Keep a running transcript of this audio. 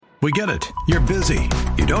We get it. You're busy.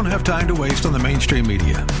 You don't have time to waste on the mainstream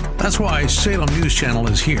media. That's why Salem News Channel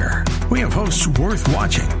is here. We have hosts worth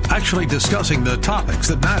watching, actually discussing the topics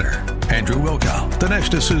that matter. Andrew Wilkow,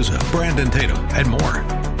 Dinesh D'Souza, Brandon Tatum, and more.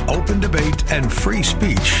 Open debate and free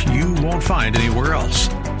speech you won't find anywhere else.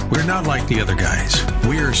 We're not like the other guys.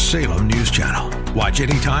 We're Salem News Channel. Watch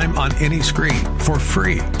anytime on any screen for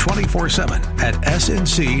free 24/7 at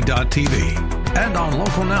snc.tv and on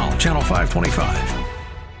Local Now, Channel 525.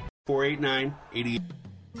 489-88.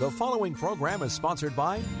 The following program is sponsored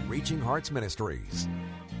by Reaching Hearts Ministries.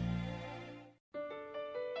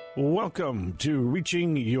 Welcome to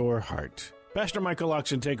Reaching Your Heart. Pastor Michael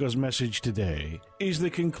Oxentenko's message today is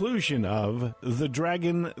the conclusion of The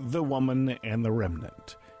Dragon, the Woman, and the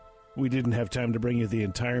Remnant. We didn't have time to bring you the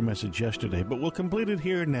entire message yesterday, but we'll complete it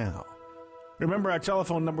here now. Remember, our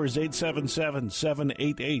telephone number is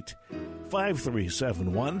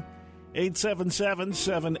 877-788-5371.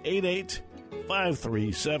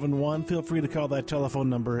 877-788-5371. Feel free to call that telephone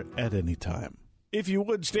number at any time. If you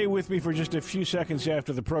would, stay with me for just a few seconds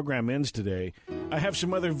after the program ends today. I have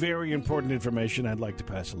some other very important information I'd like to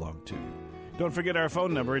pass along to you. Don't forget our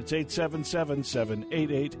phone number. It's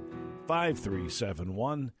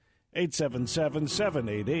 877-788-5371.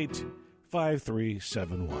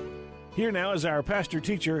 877-788-5371. Here now is our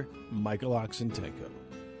pastor-teacher, Michael Oxentenko.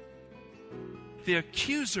 The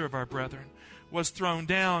accuser of our brethren was thrown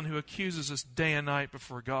down, who accuses us day and night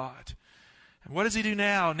before God. And what does he do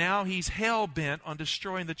now? Now he's hell-bent on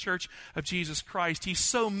destroying the church of Jesus Christ. He's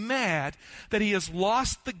so mad that he has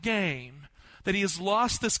lost the game, that he has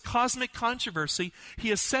lost this cosmic controversy. He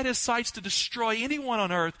has set his sights to destroy anyone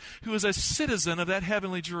on earth who is a citizen of that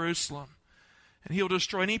heavenly Jerusalem. And he'll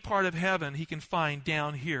destroy any part of heaven he can find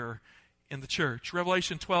down here in the church.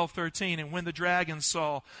 Revelation 12:13, and when the dragon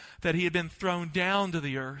saw that he had been thrown down to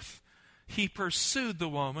the earth, he pursued the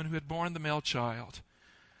woman who had borne the male child.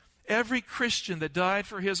 Every Christian that died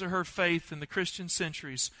for his or her faith in the Christian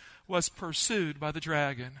centuries was pursued by the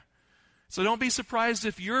dragon. So don't be surprised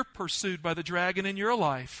if you're pursued by the dragon in your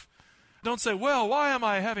life. Don't say, well, why am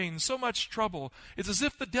I having so much trouble? It's as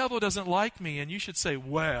if the devil doesn't like me. And you should say,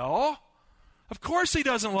 well, of course he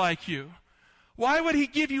doesn't like you. Why would he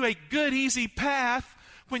give you a good, easy path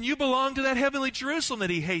when you belong to that heavenly Jerusalem that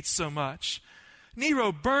he hates so much?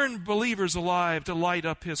 Nero burned believers alive to light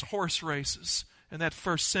up his horse races in that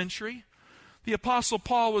first century. The Apostle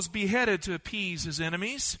Paul was beheaded to appease his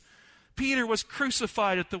enemies. Peter was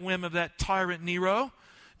crucified at the whim of that tyrant Nero.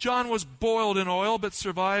 John was boiled in oil but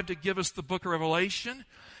survived to give us the book of Revelation.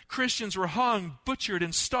 Christians were hung, butchered,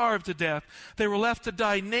 and starved to death. They were left to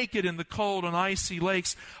die naked in the cold and icy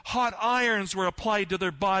lakes. Hot irons were applied to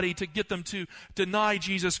their body to get them to deny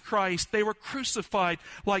Jesus Christ. They were crucified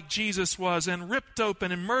like Jesus was and ripped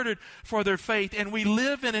open and murdered for their faith. And we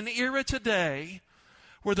live in an era today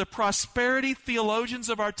where the prosperity theologians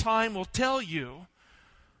of our time will tell you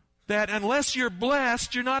that unless you're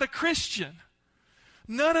blessed, you're not a Christian.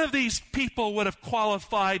 None of these people would have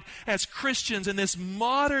qualified as Christians in this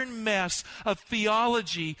modern mess of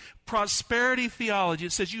theology, prosperity theology.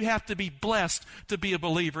 It says you have to be blessed to be a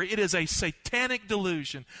believer. It is a satanic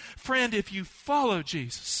delusion. Friend, if you follow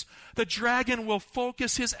Jesus, the dragon will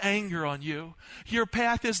focus his anger on you. Your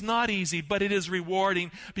path is not easy, but it is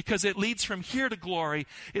rewarding because it leads from here to glory.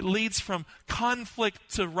 It leads from conflict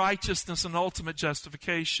to righteousness and ultimate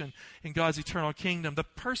justification in God's eternal kingdom. The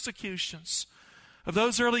persecutions of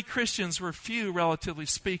those early Christians were few, relatively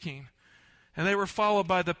speaking, and they were followed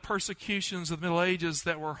by the persecutions of the Middle Ages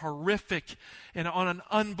that were horrific and on an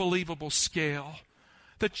unbelievable scale.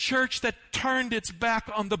 The church that turned its back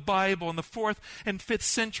on the Bible in the 4th and 5th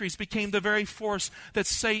centuries became the very force that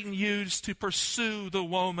Satan used to pursue the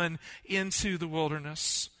woman into the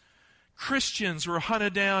wilderness. Christians were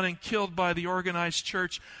hunted down and killed by the organized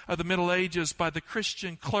church of the Middle Ages, by the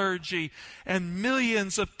Christian clergy, and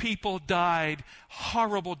millions of people died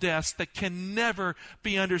horrible deaths that can never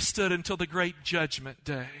be understood until the great judgment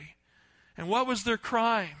day. And what was their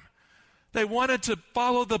crime? They wanted to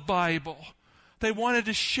follow the Bible. They wanted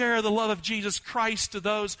to share the love of Jesus Christ to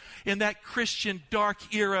those in that Christian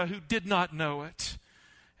dark era who did not know it.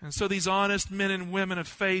 And so these honest men and women of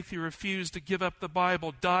faith who refused to give up the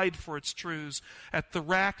Bible died for its truths at the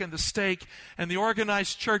rack and the stake, and the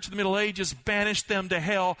organized church of the Middle Ages banished them to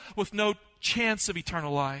hell with no chance of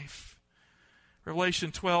eternal life.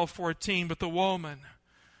 Revelation 12:14, but the woman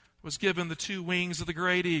was given the 2 wings of the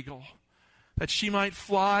great eagle, that she might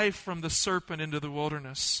fly from the serpent into the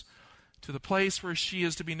wilderness, to the place where she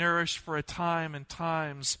is to be nourished for a time and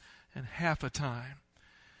times and half a time.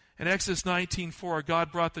 In Exodus 19:4,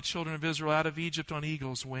 God brought the children of Israel out of Egypt on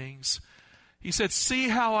eagle's wings. He said, see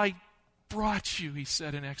how I brought you, he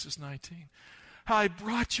said in Exodus 19. How I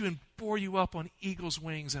brought you and bore you up on eagle's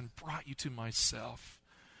wings and brought you to myself.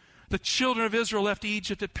 The children of Israel left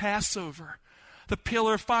Egypt at Passover. The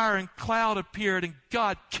pillar of fire and cloud appeared, and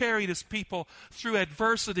God carried his people through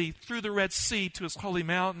adversity, through the Red Sea to his holy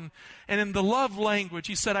mountain. And in the love language,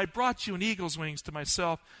 he said, I brought you in eagle's wings to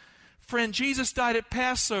myself. Friend, Jesus died at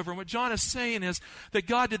Passover. And what John is saying is that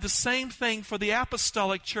God did the same thing for the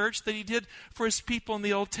apostolic church that he did for his people in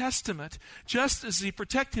the Old Testament. Just as he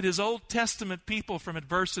protected his Old Testament people from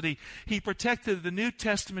adversity, he protected the New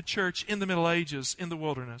Testament church in the Middle Ages, in the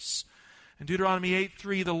wilderness. In Deuteronomy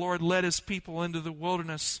 8:3, the Lord led his people into the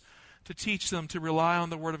wilderness to teach them to rely on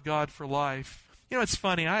the Word of God for life. You know, it's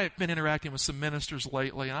funny. I've been interacting with some ministers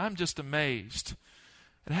lately, and I'm just amazed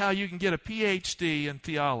at how you can get a PhD in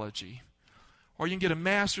theology, or you can get a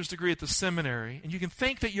master's degree at the seminary, and you can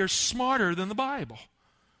think that you're smarter than the Bible.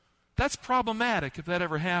 That's problematic if that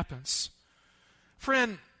ever happens.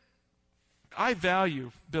 Friend, I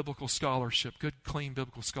value biblical scholarship, good, clean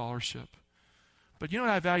biblical scholarship. But you know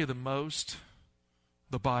what I value the most?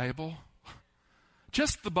 The Bible.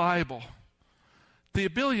 Just the Bible. The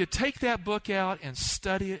ability to take that book out and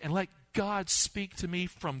study it and let God speak to me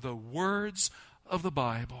from the words of the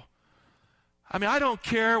Bible. I mean, I don't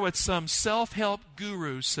care what some self-help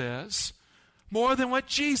guru says more than what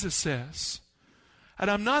Jesus says.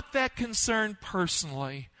 And I'm not that concerned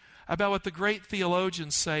personally about what the great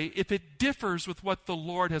theologians say if it differs with what the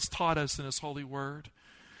Lord has taught us in his holy word.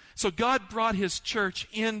 So God brought his church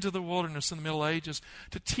into the wilderness in the Middle Ages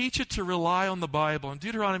to teach it to rely on the Bible. In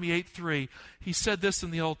Deuteronomy 8:3, he said this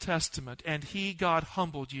in the Old Testament, and he, God,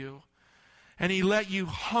 humbled you, and he let you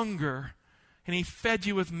hunger, and he fed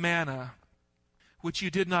you with manna, which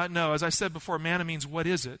you did not know. As I said before, manna means what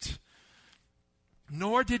is it?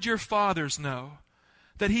 Nor did your fathers know,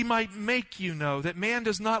 that he might make you know that man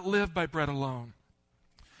does not live by bread alone,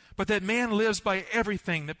 but that man lives by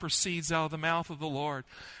everything that proceeds out of the mouth of the Lord.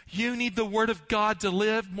 You need the Word of God to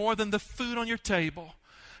live more than the food on your table.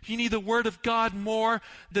 You need the Word of God more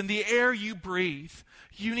than the air you breathe.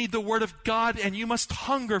 You need the Word of God, and you must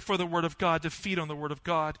hunger for the Word of God to feed on the Word of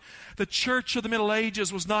God. The church of the Middle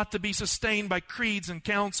Ages was not to be sustained by creeds and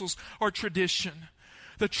councils or tradition.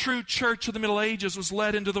 The true church of the Middle Ages was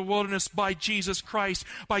led into the wilderness by Jesus Christ,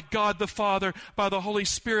 by God the Father, by the Holy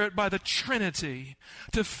Spirit, by the Trinity,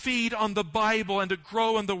 to feed on the Bible and to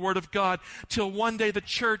grow in the Word of God, till one day the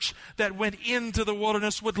church that went into the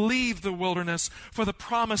wilderness would leave the wilderness for the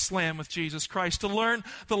promised land with Jesus Christ, to learn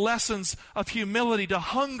the lessons of humility, to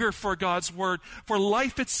hunger for God's Word, for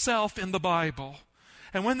life itself in the Bible.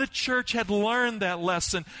 And when the church had learned that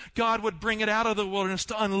lesson, God would bring it out of the wilderness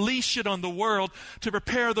to unleash it on the world, to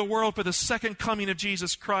prepare the world for the second coming of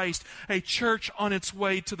Jesus Christ, a church on its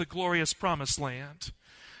way to the glorious promised land.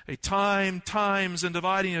 A time, times, and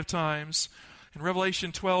dividing of times in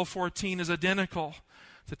Revelation 12:14 is identical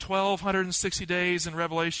to 1,260 days in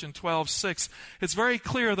Revelation 12:6. It's very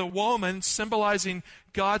clear the woman symbolizing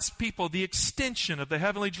God's people, the extension of the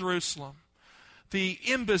heavenly Jerusalem, the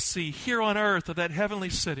embassy here on earth of that heavenly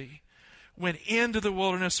city, went into the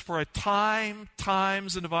wilderness for a time,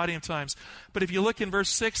 times, and dividing of times. But if you look in verse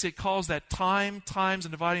 6, it calls that time, times,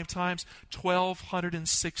 and dividing of times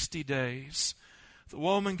 1,260 days. The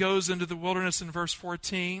woman goes into the wilderness in verse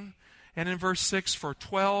 14, and in verse 6 for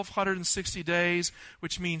 1,260 days,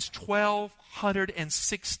 which means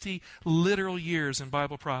 1,260 literal years in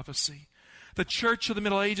Bible prophecy. The church of the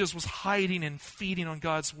Middle Ages was hiding and feeding on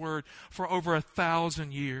God's Word for over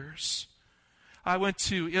 1,000 years. I went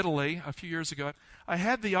to Italy a few years ago. I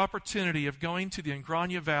had the opportunity of going to the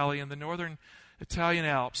Ingragna Valley in the northern Italian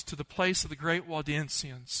Alps, to the place of the great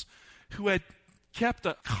Waldensians, who had kept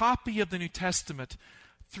a copy of the New Testament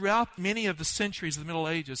throughout many of the centuries of the Middle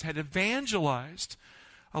Ages, had evangelized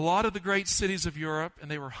a lot of the great cities of Europe,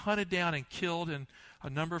 and they were hunted down and killed in a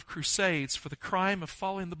number of crusades for the crime of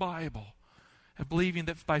following the Bible and believing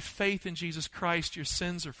that by faith in Jesus Christ your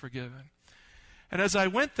sins are forgiven. And as I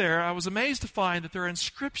went there, I was amazed to find that there are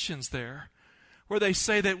inscriptions there where they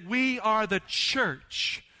say that we are the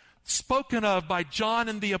church spoken of by John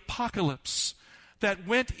in the Apocalypse that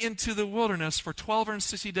went into the wilderness for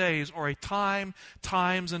 1,260 days, or a time,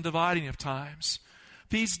 times, and dividing of times.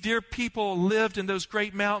 These dear people lived in those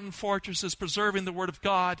great mountain fortresses, preserving the Word of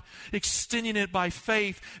God, extending it by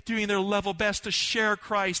faith, doing their level best to share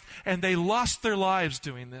Christ, and they lost their lives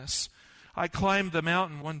doing this. I climbed the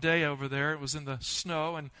mountain one day over there. It was in the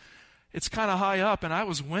snow, and it's kind of high up, and I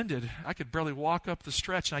was winded. I could barely walk up the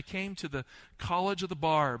stretch, and I came to the College of the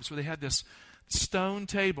Barbs, where they had this stone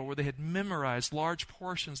table where they had memorized large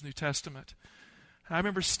portions of the New Testament. And I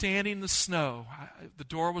remember standing in the snow. The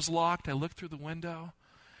door was locked. I looked through the window,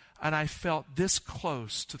 and I felt this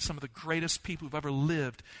close to some of the greatest people who've ever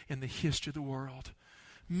lived in the history of the world.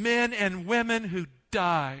 Men and women who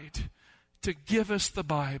died to give us the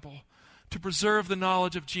Bible, to preserve the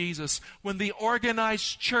knowledge of Jesus, when the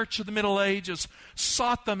organized church of the Middle Ages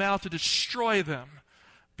sought them out to destroy them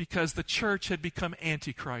because the church had become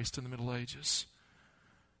Antichrist in the Middle Ages.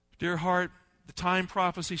 Dear heart, the time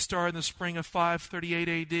prophecy started in the spring of 538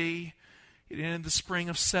 A.D. It ended in the spring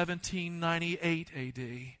of 1798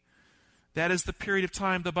 A.D. That is the period of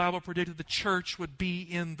time the Bible predicted the church would be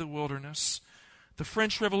in the wilderness. The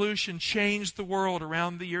French Revolution changed the world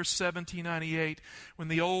around the year 1798 when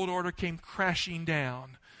the old order came crashing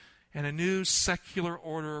down and a new secular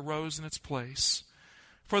order arose in its place.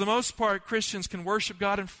 For the most part, Christians can worship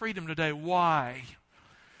God in freedom today. Why?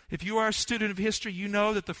 If you are a student of history, you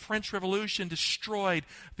know that the French Revolution destroyed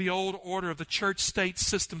the old order of the church-state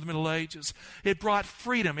system of the Middle Ages. It brought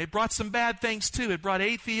freedom. It brought some bad things too. It brought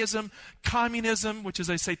atheism, communism, which is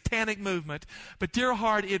a satanic movement. But dear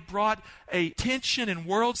heart, it brought a tension in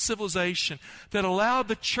world civilization that allowed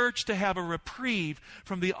the church to have a reprieve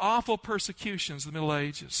from the awful persecutions of the Middle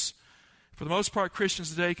Ages. For the most part, Christians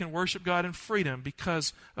today can worship God in freedom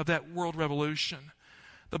because of that world revolution.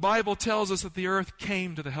 The Bible tells us that the earth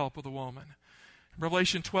came to the help of the woman. In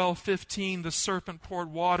Revelation 12:15, the serpent poured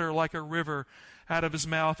water like a river out of his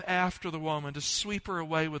mouth after the woman to sweep her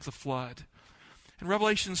away with the flood. In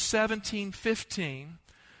Revelation 17:15,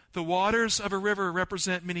 the waters of a river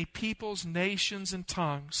represent many peoples, nations, and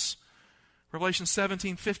tongues. Revelation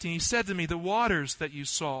 17:15, he said to me, the waters that you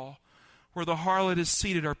saw where the harlot is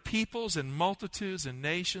seated are peoples and multitudes and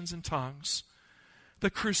nations and tongues. The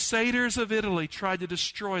Crusaders of Italy tried to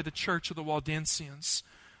destroy the church of the Waldensians,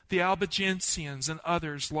 the Albigensians, and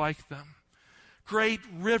others like them. Great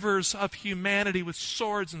rivers of humanity with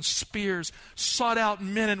swords and spears sought out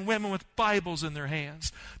men and women with Bibles in their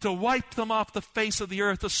hands to wipe them off the face of the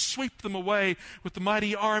earth, to sweep them away with the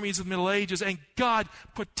mighty armies of the Middle Ages, and God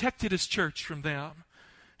protected His church from them.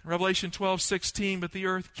 In Revelation 12:16, but the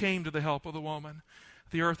earth came to the help of the woman.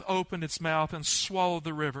 The earth opened its mouth and swallowed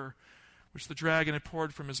the river, which the dragon had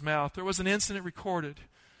poured from his mouth. There was an incident recorded in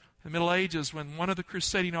the Middle Ages when one of the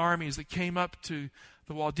crusading armies that came up to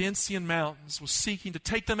the Waldensian mountains was seeking to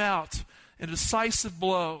take them out in a decisive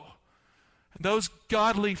blow. And those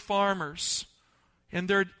godly farmers, in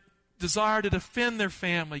their desire to defend their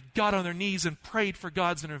family, got on their knees and prayed for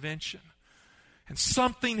God's intervention. And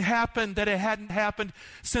something happened that it hadn't happened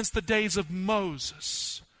since the days of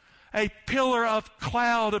Moses. A pillar of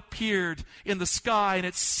cloud appeared in the sky, and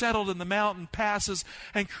it settled in the mountain passes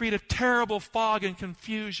and created terrible fog and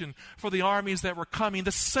confusion for the armies that were coming.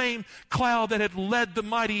 The same cloud that had led the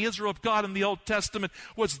mighty Israel of God in the Old Testament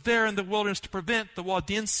was there in the wilderness to prevent the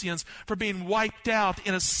Waldensians from being wiped out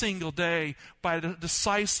in a single day by a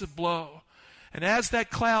decisive blow. And as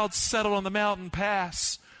that cloud settled on the mountain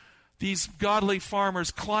pass, these godly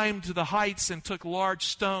farmers climbed to the heights and took large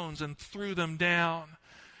stones and threw them down.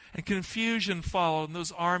 And confusion followed, and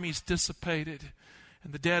those armies dissipated,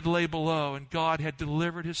 and the dead lay below, and God had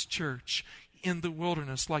delivered His church in the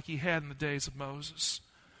wilderness like He had in the days of Moses.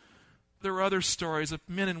 There are other stories of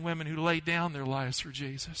men and women who laid down their lives for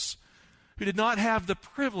Jesus, who did not have the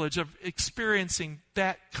privilege of experiencing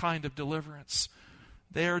that kind of deliverance.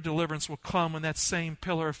 Their deliverance will come when that same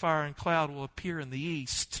pillar of fire and cloud will appear in the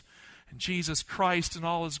east, and Jesus Christ in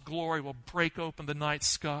all His glory will break open the night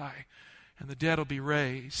sky, and the dead will be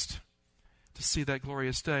raised to see that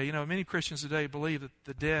glorious day. You know, many Christians today believe that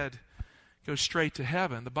the dead go straight to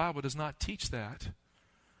heaven. The Bible does not teach that.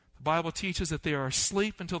 The Bible teaches that they are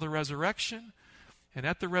asleep until the resurrection, and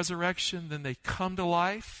at the resurrection, then they come to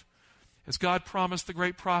life. As God promised the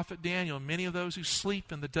great prophet Daniel, many of those who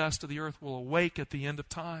sleep in the dust of the earth will awake at the end of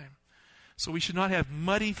time. So we should not have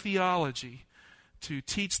muddy theology to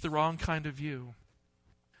teach the wrong kind of view.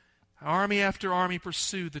 Army after army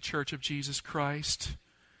pursued the church of Jesus Christ.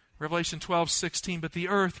 Revelation 12:16, but the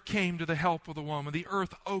earth came to the help of the woman. The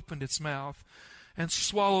earth opened its mouth and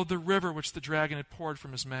swallowed the river which the dragon had poured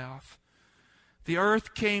from his mouth. The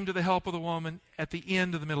earth came to the help of the woman at the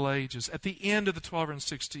end of the Middle Ages, at the end of the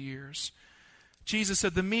 1260 years. Jesus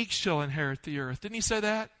said, the meek shall inherit the earth. Didn't He say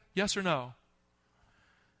that? Yes or no?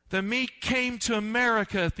 The meek came to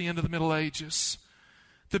America at the end of the Middle Ages.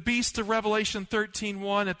 The beast of Revelation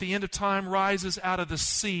 13:1 at the end of time rises out of the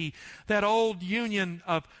sea. That old union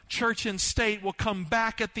of church and state will come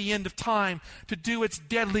back at the end of time to do its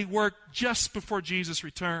deadly work just before Jesus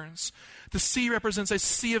returns. The sea represents a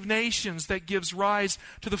sea of nations that gives rise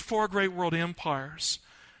to the four great world empires.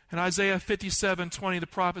 In Isaiah 57:20, the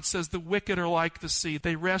prophet says, the wicked are like the sea.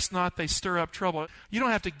 They rest not, they stir up trouble. You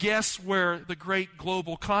don't have to guess where the great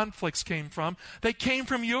global conflicts came from. They came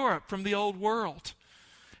from Europe, from the old world,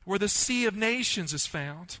 where the sea of nations is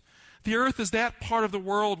found. The earth is that part of the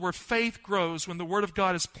world where faith grows when the Word of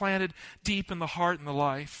God is planted deep in the heart and the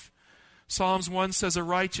life. Psalms 1 says, a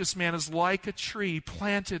righteous man is like a tree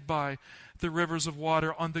planted by the rivers of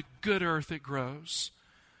water. On the good earth it grows.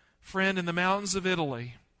 Friend, in the mountains of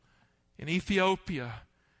Italy, in Ethiopia,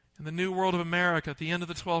 in the New World of America, at the end of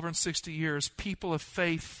the 1260 years, people of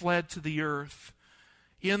faith fled to the earth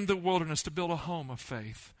in the wilderness to build a home of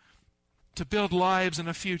faith, to build lives and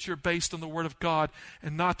a future based on the Word of God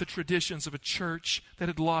and not the traditions of a church that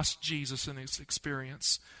had lost Jesus in its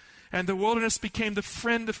experience. And the wilderness became the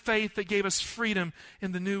friend of faith that gave us freedom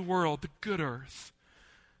in the new world, the good earth.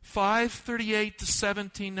 538 to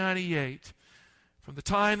 1798, from the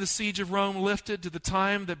time the siege of Rome lifted to the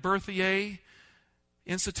time that Berthier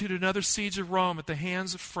instituted another siege of Rome at the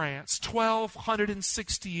hands of France,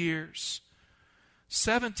 1,260 years.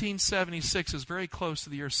 1776 is very close to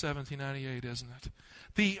the year 1798, isn't it?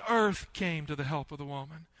 The earth came to the help of the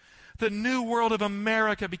woman. The New World of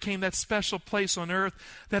America became that special place on earth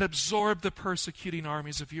that absorbed the persecuting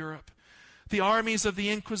armies of Europe. The armies of the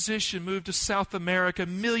Inquisition moved to South America.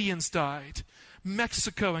 Millions died.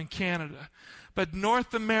 Mexico and Canada. But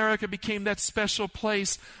North America became that special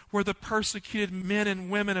place where the persecuted men and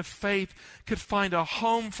women of faith could find a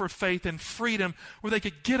home for faith and freedom, where they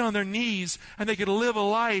could get on their knees and they could live a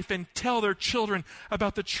life and tell their children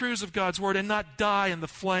about the truths of God's Word and not die in the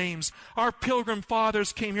flames. Our pilgrim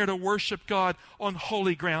fathers came here to worship God on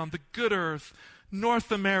holy ground, the good earth,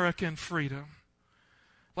 North American freedom.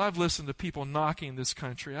 Well, I've listened to people knocking this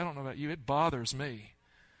country. I don't know about you. It bothers me.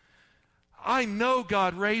 I know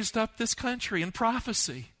God raised up this country in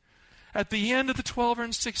prophecy at the end of the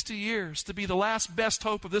 1260 years to be the last best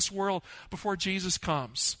hope of this world before Jesus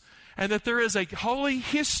comes. And that there is a holy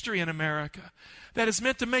history in America that is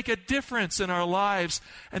meant to make a difference in our lives,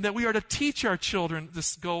 and that we are to teach our children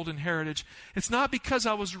this golden heritage. It's not because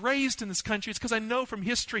I was raised in this country. It's because I know from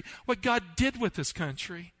history what God did with this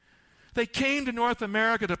country. They came to North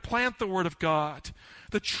America to plant the Word of God,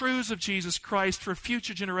 the truths of Jesus Christ for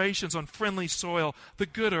future generations on friendly soil, the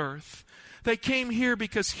good earth. They came here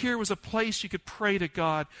because here was a place you could pray to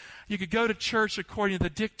God. You could go to church according to the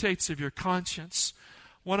dictates of your conscience.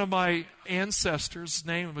 One of my ancestors, his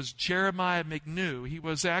name was Jeremiah McNew. He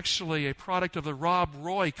was actually a product of the Rob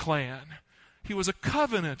Roy clan. He was a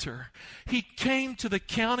covenanter. He came to the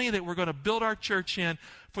county that we're going to build our church in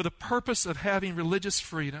for the purpose of having religious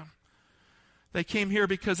freedom. They came here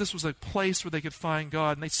because this was a place where they could find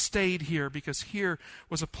God, and they stayed here because here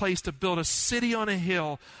was a place to build a city on a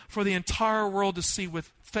hill for the entire world to see what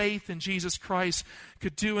faith in Jesus Christ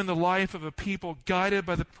could do in the life of a people guided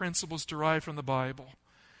by the principles derived from the Bible.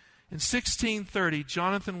 In 1630,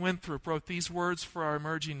 Jonathan Winthrop wrote these words for our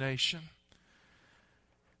emerging nation.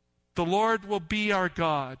 The Lord will be our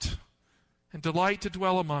God and delight to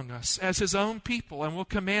dwell among us as His own people, and will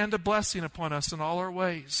command a blessing upon us in all our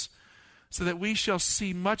ways, so that we shall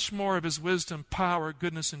see much more of His wisdom, power,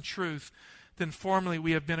 goodness, and truth than formerly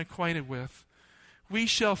we have been acquainted with. We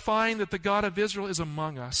shall find that the God of Israel is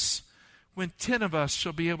among us, when 10 of us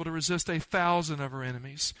shall be able to resist 1,000 of our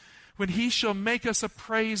enemies, when He shall make us a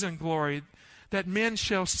praise and glory, that men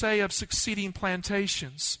shall say of succeeding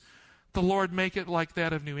plantations, the Lord make it like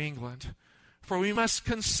that of New England. For we must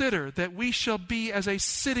consider that we shall be as a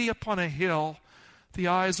city upon a hill. The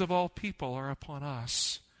eyes of all people are upon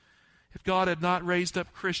us. If God had not raised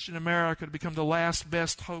up Christian America to become the last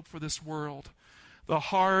best hope for this world, the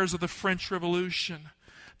horrors of the French Revolution,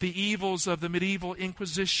 the evils of the medieval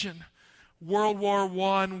Inquisition, World War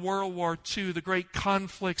I, World War II, the great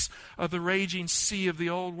conflicts of the raging sea of the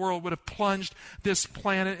old world would have plunged this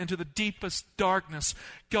planet into the deepest darkness.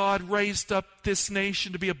 God raised up this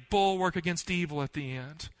nation to be a bulwark against evil at the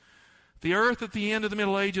end. The earth at the end of the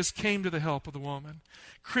Middle Ages came to the help of the woman.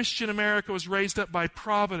 Christian America was raised up by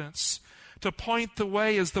providence to point the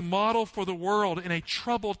way as the model for the world in a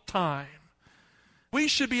troubled time. We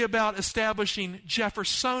should be about establishing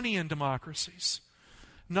Jeffersonian democracies,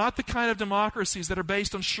 not the kind of democracies that are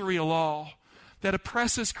based on Sharia law, that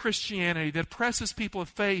oppresses Christianity, that oppresses people of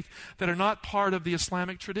faith that are not part of the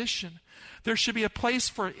Islamic tradition. There should be a place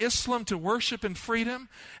for Islam to worship in freedom,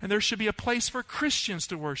 and there should be a place for Christians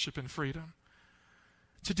to worship in freedom.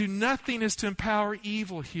 To do nothing is to empower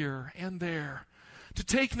evil here and there. To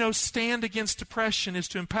take no stand against oppression is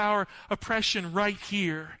to empower oppression right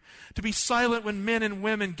here. To be silent when men and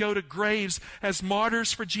women go to graves as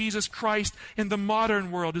martyrs for Jesus Christ in the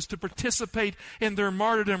modern world is to participate in their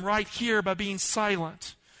martyrdom right here by being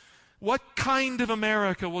silent. What kind of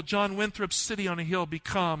America will John Winthrop's City on a Hill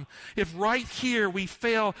become if right here we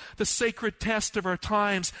fail the sacred test of our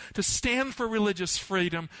times to stand for religious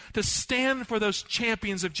freedom, to stand for those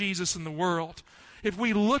champions of Jesus in the world? If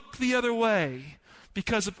we look the other way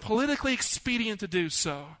because it's politically expedient to do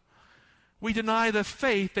so, we deny the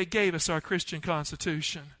faith that gave us our Christian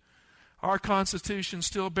Constitution. Our Constitution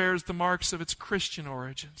still bears the marks of its Christian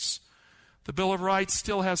origins. The Bill of Rights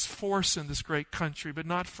still has force in this great country, but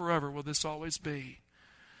not forever will this always be.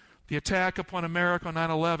 The attack upon America on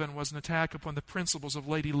 9/11 was an attack upon the principles of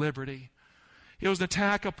Lady Liberty. It was an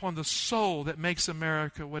attack upon the soul that makes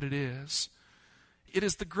America what it is. It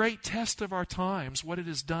is the great test of our times, what it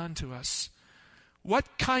has done to us.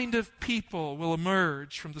 What kind of people will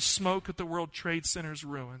emerge from the smoke at the World Trade Center's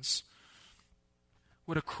ruins?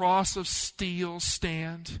 Would a cross of steel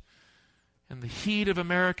stand in the heat of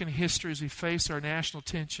American history as we face our national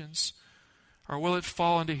tensions? Or will it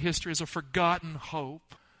fall into history as a forgotten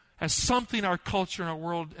hope, as something our culture and our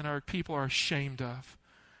world and our people are ashamed of?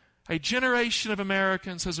 A generation of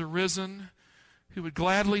Americans has arisen who would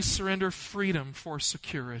gladly surrender freedom for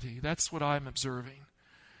security. That's what I'm observing.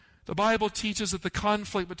 The Bible teaches that the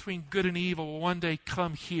conflict between good and evil will one day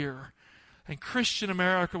come here, and Christian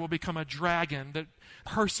America will become a dragon that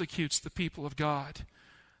persecutes the people of God.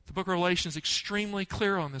 The book of Revelation is extremely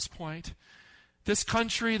clear on this point. This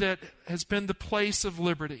country that has been the place of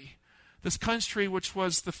liberty, this country which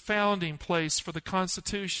was the founding place for the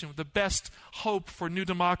Constitution, the best hope for new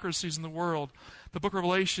democracies in the world, the book of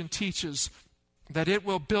Revelation teaches that it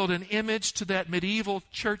will build an image to that medieval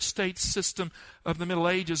church-state system of the Middle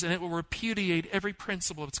Ages, and it will repudiate every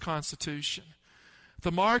principle of its constitution.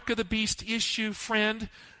 The mark of the beast issue, friend,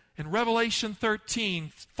 in Revelation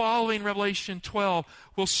 13, following Revelation 12,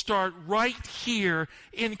 will start right here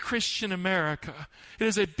in Christian America. It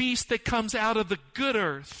is a beast that comes out of the good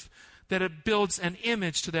earth, that it builds an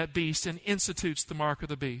image to that beast and institutes the mark of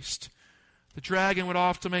the beast. The dragon would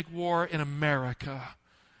often make war in America.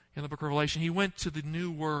 In the book of Revelation, he went to the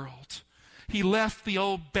New World. He left the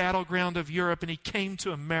old battleground of Europe and he came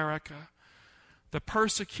to America. The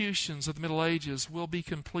persecutions of the Middle Ages will be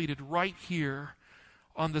completed right here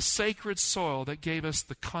on the sacred soil that gave us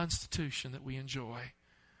the Constitution that we enjoy.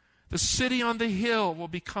 The city on the hill will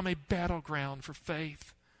become a battleground for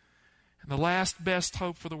faith. And the last best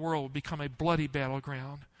hope for the world will become a bloody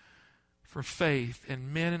battleground for faith.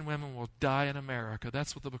 And men and women will die in America.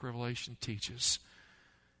 That's what the book of Revelation teaches.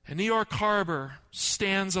 In New York Harbor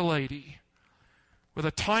stands a lady with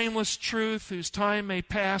a timeless truth whose time may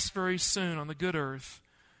pass very soon on the good earth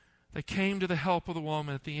that came to the help of the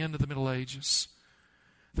woman at the end of the Middle Ages.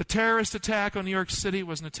 The terrorist attack on New York City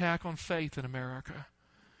was an attack on faith in America.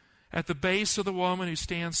 At the base of the woman who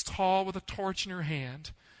stands tall with a torch in her hand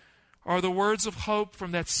are the words of hope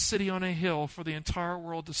from that city on a hill for the entire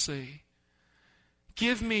world to see.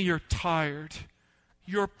 Give me your tired,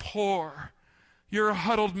 your poor, your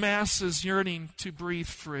huddled masses yearning to breathe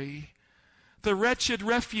free. The wretched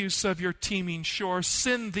refuse of your teeming shore,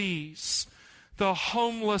 send these, the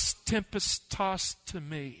homeless tempest-tossed to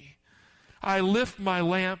me. I lift my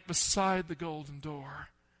lamp beside the golden door.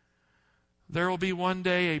 There will be one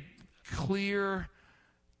day a clear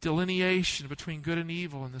delineation between good and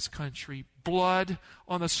evil in this country. Blood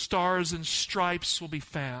on the stars and stripes will be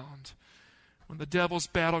found when the devil's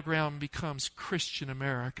battleground becomes Christian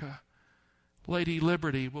America. Lady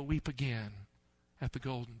Liberty will weep again at the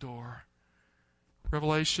golden door.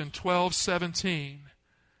 Revelation 12:17,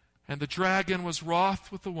 and the dragon was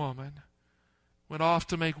wroth with the woman, went off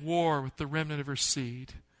to make war with the remnant of her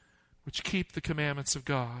seed, which keep the commandments of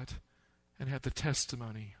God and have the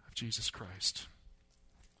testimony of Jesus Christ.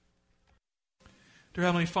 Dear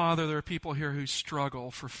Heavenly Father, there are people here who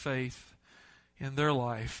struggle for faith in their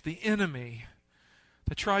life. The enemy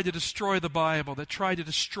that tried to destroy the Bible, that tried to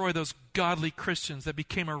destroy those godly Christians that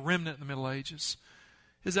became a remnant in the Middle Ages,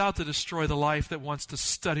 is out to destroy the life that wants to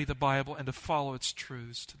study the Bible and to follow its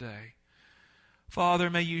truths today. Father,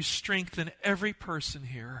 may you strengthen every person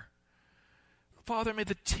here. Father, may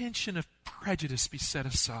the tension of prejudice be set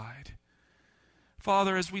aside.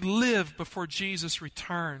 Father, as we live before Jesus'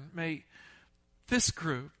 return, may this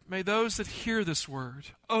group, may those that hear this word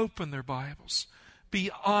open their Bibles,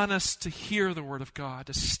 be honest to hear the Word of God,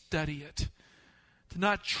 to study it, to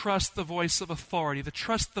not trust the voice of authority, to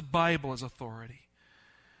trust the Bible as authority.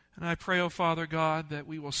 And I pray, O Father God, that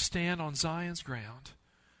we will stand on Zion's ground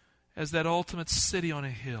as that ultimate city on a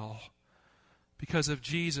hill because of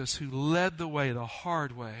Jesus, who led the way, the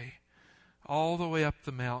hard way, all the way up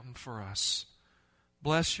the mountain for us.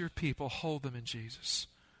 Bless your people. Hold them in Jesus.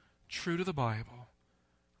 True to the Bible.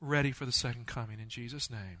 Ready for the second coming. In Jesus'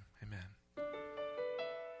 name, amen.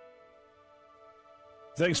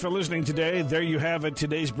 Thanks for listening today. There you have it,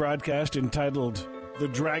 today's broadcast entitled The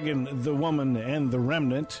Dragon, the Woman, and the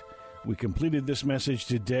Remnant. We completed this message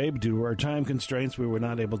today, but due to our time constraints, we were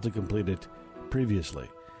not able to complete it previously.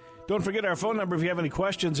 Don't forget our phone number if you have any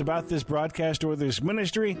questions about this broadcast or this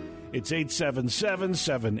ministry. It's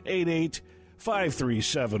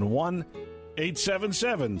 877-788-5371,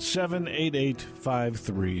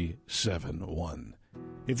 877-788-5371.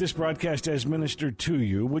 If this broadcast has ministered to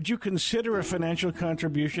you, would you consider a financial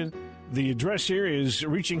contribution? The address here is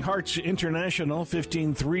Reaching Hearts International,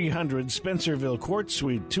 15300 Spencerville Court,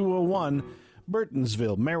 Suite 201,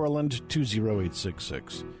 Burtonsville, Maryland,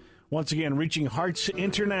 20866. Once again, Reaching Hearts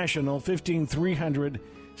International, 15300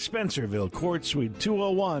 Spencerville Court, Suite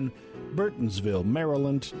 201, Burtonsville,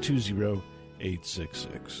 Maryland,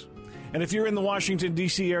 20866. And if you're in the Washington,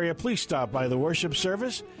 D.C. area, please stop by the worship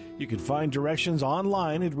service. You can find directions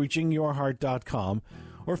online at reachingyourheart.com,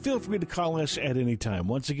 or feel free to call us at any time.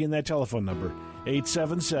 Once again, that telephone number,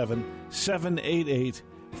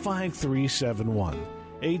 877-788-5371,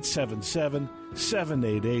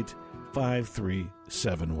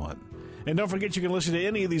 877-788-5371. And don't forget, you can listen to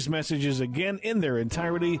any of these messages again in their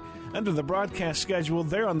entirety under the broadcast schedule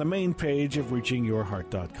there on the main page of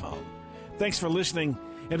reachingyourheart.com. Thanks for listening,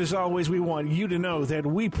 and as always, we want you to know that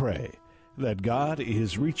we pray that God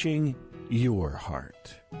is reaching your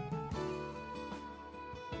heart.